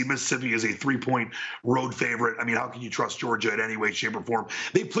the SEC. Mississippi is a 3-point road favorite. I mean, how can you trust Georgia in any way, shape, or form?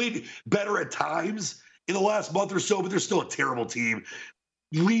 They played better at times in the last month or so, but they're still a terrible team.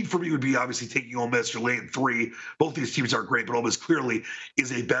 Lead for me would be obviously taking Ole Miss. You're laying 3. Both these teams aren't great, but Ole Miss clearly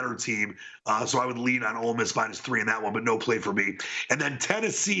is a better team. So I would lean on Ole Miss -3 in that one, but no play for me. And then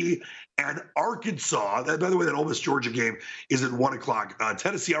Tennessee and Arkansas. By the way, that Ole Miss Georgia game is at 1 o'clock.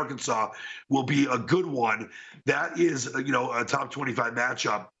 Tennessee Arkansas will be a good one. That is a top 25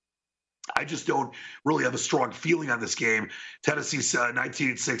 matchup. I just don't really have a strong feeling on this game. Tennessee's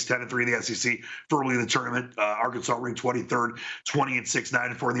 19-6, 10-3 in the SEC, firmly in the tournament. Arkansas ranked 23rd, 20-6,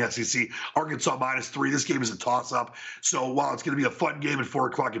 9-4 in the SEC. Arkansas -3. This game is a toss-up. So while it's going to be a fun game at 4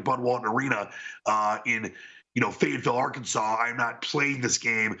 o'clock at Bud Walton Arena in Fayetteville, Arkansas, I'm not playing this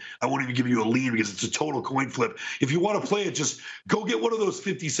game. I won't even give you a lean because it's a total coin flip. If you want to play it, just go get one of those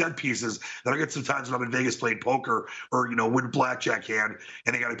 50-cent pieces that I get sometimes when I'm in Vegas playing poker or, win blackjack hand,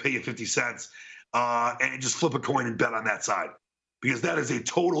 and they got to pay you 50 cents. And just flip a coin and bet on that side. Because that is a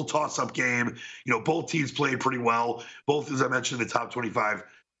total toss-up game. Both teams played pretty well. Both, as I mentioned, in the top 25.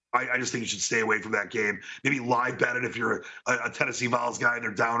 I just think you should stay away from that game. Maybe live bet it if you're a Tennessee Vols guy and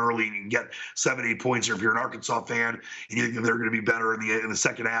they're down early and you can get 7-8 points, or if you're an Arkansas fan and you think they're going to be better in the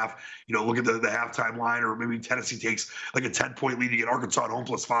second half, look at the halftime line, or maybe Tennessee takes like a 10-point lead. You get Arkansas at home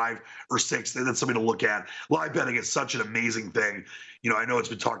 +5 or 6. That's something to look at. Live betting is such an amazing thing. I know it's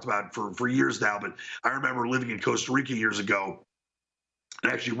been talked about for years now, but I remember living in Costa Rica years ago.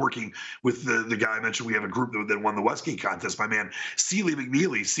 And actually working with the guy I mentioned, we have a group that won the Westgate contest, my man Sealy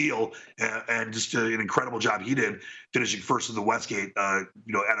McNeely, Seal, and just an incredible job he did, finishing first in the Westgate,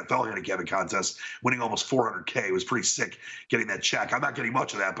 NFL handicapping contest, winning almost $400K. It was pretty sick getting that check. I'm not getting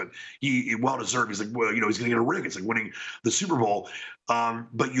much of that, but he well deserved. He's like, well, he's going to get a ring. It's like winning the Super Bowl.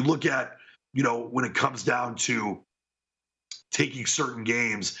 But you look at, when it comes down to taking certain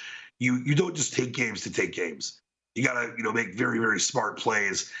games, you don't just take games to take games. You got to, make very, very smart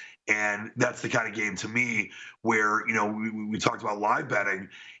plays. And that's the kind of game to me where, we talked about live betting,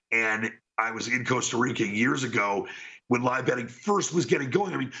 and I was in Costa Rica years ago when live betting first was getting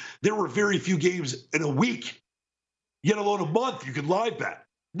going. I mean, there were very few games in a week, yet alone a month, you could live bet.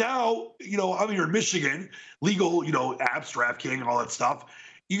 Now, I'm here in Michigan, legal, apps, DraftKings, and all that stuff.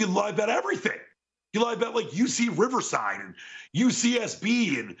 You can live bet everything. You live bet like UC Riverside and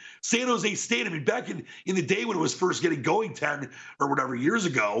UCSB and San Jose State. I mean, back in the day when it was first getting going 10 or whatever years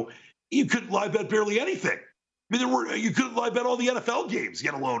ago, you couldn't live bet barely anything. I mean, you couldn't live bet all the NFL games,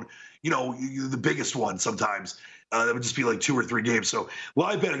 yet alone, the biggest one sometimes. That would just be like 2 or 3 games. So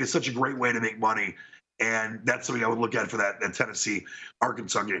live betting is such a great way to make money. And that's something I would look at for that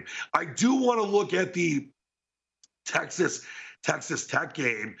Tennessee-Arkansas game. I do want to look at the Texas Tech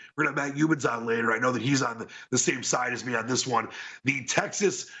game. We're going to have Matt Humans on later. I know that he's on the same side as me on this one. The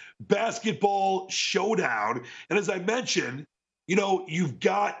Texas basketball showdown. And as I mentioned, you've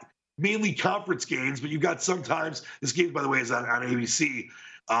got mainly conference games, but you've got sometimes, this game, by the way, is on ABC.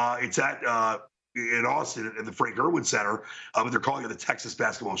 It's in Austin at the Frank Irwin Center, but they're calling it the Texas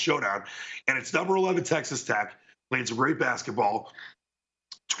basketball showdown. And it's number 11 Texas Tech, playing some great basketball.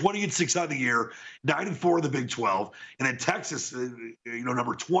 20-6 on the year, 9-4 in the Big 12, and then Texas,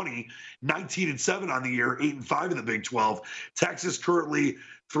 number 20, 19-7 on the year, 8-5 in the Big 12. Texas currently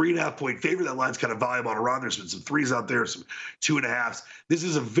 3.5-point favorite. That line's kind of valuable around. There's been some 3s out there, some 2.5s. This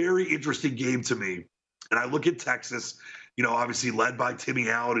is a very interesting game to me, and I look at Texas. Obviously led by Timmy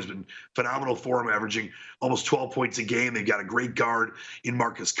Allen, who's been phenomenal for him, averaging almost 12 points a game. They've got a great guard in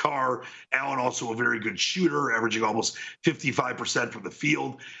Marcus Carr. Allen also a very good shooter, averaging almost 55% from the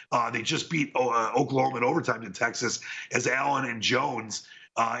field. They just beat Oklahoma in overtime to Texas as Allen and Jones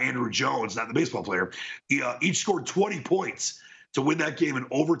Andrew Jones, not the baseball player, each scored 20 points to win that game in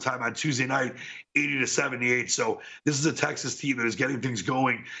overtime on Tuesday night, 80-78. So this is a Texas team that is getting things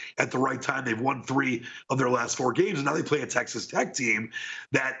going at the right time. They've won 3 of their last 4 games, and now they play a Texas Tech team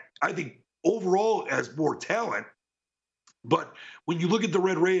that I think overall has more talent. But when you look at the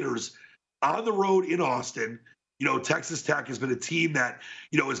Red Raiders on the road in Austin, Texas Tech has been a team that,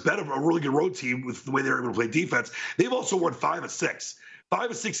 has been a really good road team with the way they're able to play defense. They've also won 5 of 6.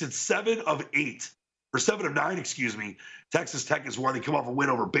 5 of 6 and 7 of 8. Or 7 of 9, excuse me. Texas Tech has won. They come off a win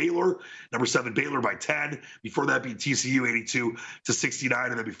over Baylor. Number 7, Baylor by 10. Before that, beat TCU 82-69.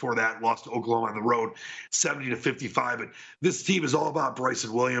 And then before that, lost to Oklahoma on the road 70-55. But this team is all about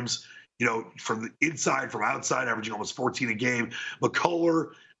Bryson Williams, from the inside, from outside, averaging almost 14 a game.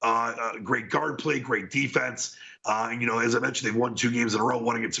 McCullough, great guard play, great defense. And, as I mentioned, they've won 2 games in a row,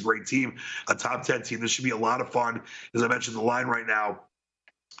 one against a great team, a top 10 team. This should be a lot of fun. As I mentioned, the line right now,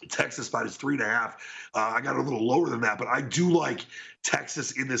 Texas spot is 3.5. I got a little lower than that, but I do like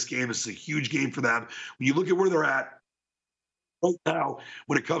Texas in this game. It's a huge game for them. When you look at where they're at right now,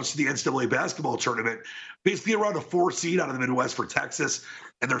 when it comes to the NCAA basketball tournament, basically around a 4 seed out of the Midwest for Texas,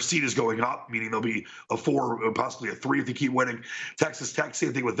 and their seed is going up, meaning they'll be a 4, possibly a 3 if they keep winning. Texas Tech,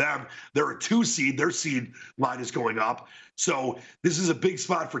 same thing with them. They're a 2 seed. Their seed line is going up. So this is a big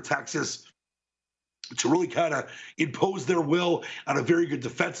spot for Texas to really kind of impose their will on a very good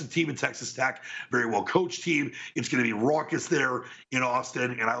defensive team in Texas Tech, very well-coached team. It's going to be raucous there in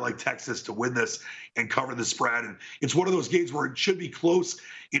Austin, and I like Texas to win this and cover the spread. And it's one of those games where it should be close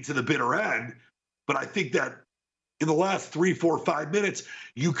into the bitter end, but I think that in the last 3, 4, 5 minutes,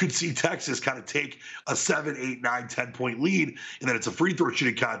 you could see Texas kind of take a 7, 8, 9, 10-point lead, and then it's a free throw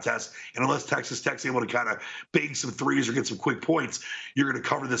shooting contest. And unless Texas Tech's able to kind of bang some threes or get some quick points, you're going to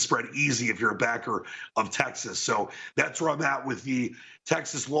cover this spread easy if you're a backer of Texas. So that's where I'm at with the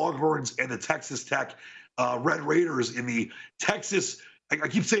Texas Longhorns and the Texas Tech Red Raiders in the Texas.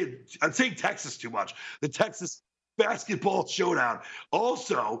 I'm saying Texas too much. The Texas basketball showdown.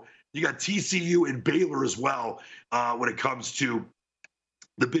 Also, you got TCU and Baylor as well when it comes to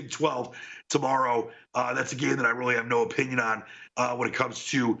the Big 12 tomorrow. That's a game that I really have no opinion on when it comes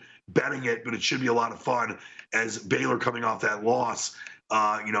to betting it, but it should be a lot of fun as Baylor coming off that loss.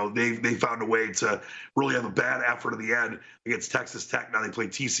 They found a way to really have a bad effort at the end against Texas Tech. Now they play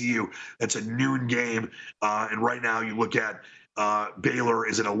TCU. That's a noon game. And right now you look at Baylor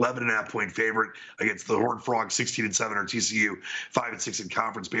is an 11.5-point favorite against the Horned Frogs, 16-7 or TCU, 5-6 in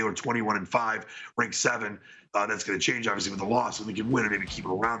conference. Baylor 21-5, ranked 7. That's going to change obviously with the loss, so they can win and maybe keep it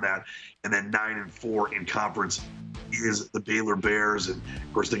around that. And then 9-4 in conference is the Baylor Bears, and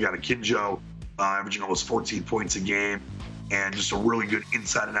of course they got a Kinjo averaging almost 14 points a game, and just a really good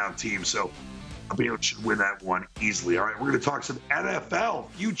inside and out team. So Baylor should win that one easily. All right, we're going to talk some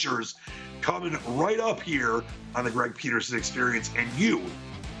NFL futures coming right up here on the Greg Peterson Experience, and you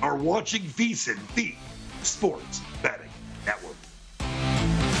are watching VSiN, the Sports Betting Network.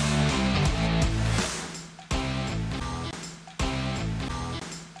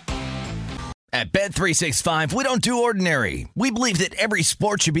 At Bet365, we don't do ordinary. We believe that every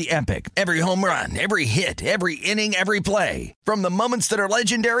sport should be epic. Every home run, every hit, every inning, every play. From the moments that are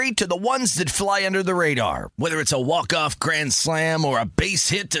legendary to the ones that fly under the radar. Whether it's a walk-off grand slam or a base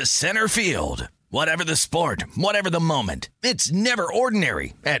hit to center field. Whatever the sport, whatever the moment. It's never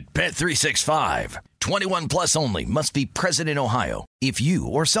ordinary at Bet365. 21 plus only. Must be present in Ohio. If you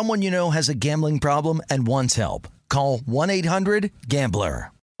or someone you know has a gambling problem and wants help, call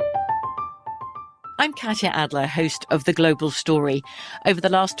 1-800-GAMBLER. I'm Katya Adler, host of The Global Story. Over the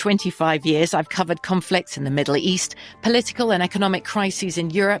last 25 years, I've covered conflicts in the Middle East, political and economic crises in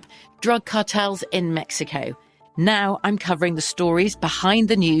Europe, drug cartels in Mexico. Now I'm covering the stories behind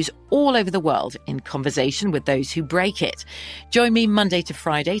the news all over the world in conversation with those who break it. Join me Monday to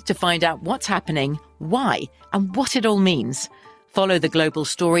Friday to find out what's happening, why, and what it all means. Follow The Global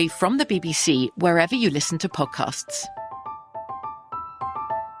Story from the BBC wherever you listen to podcasts.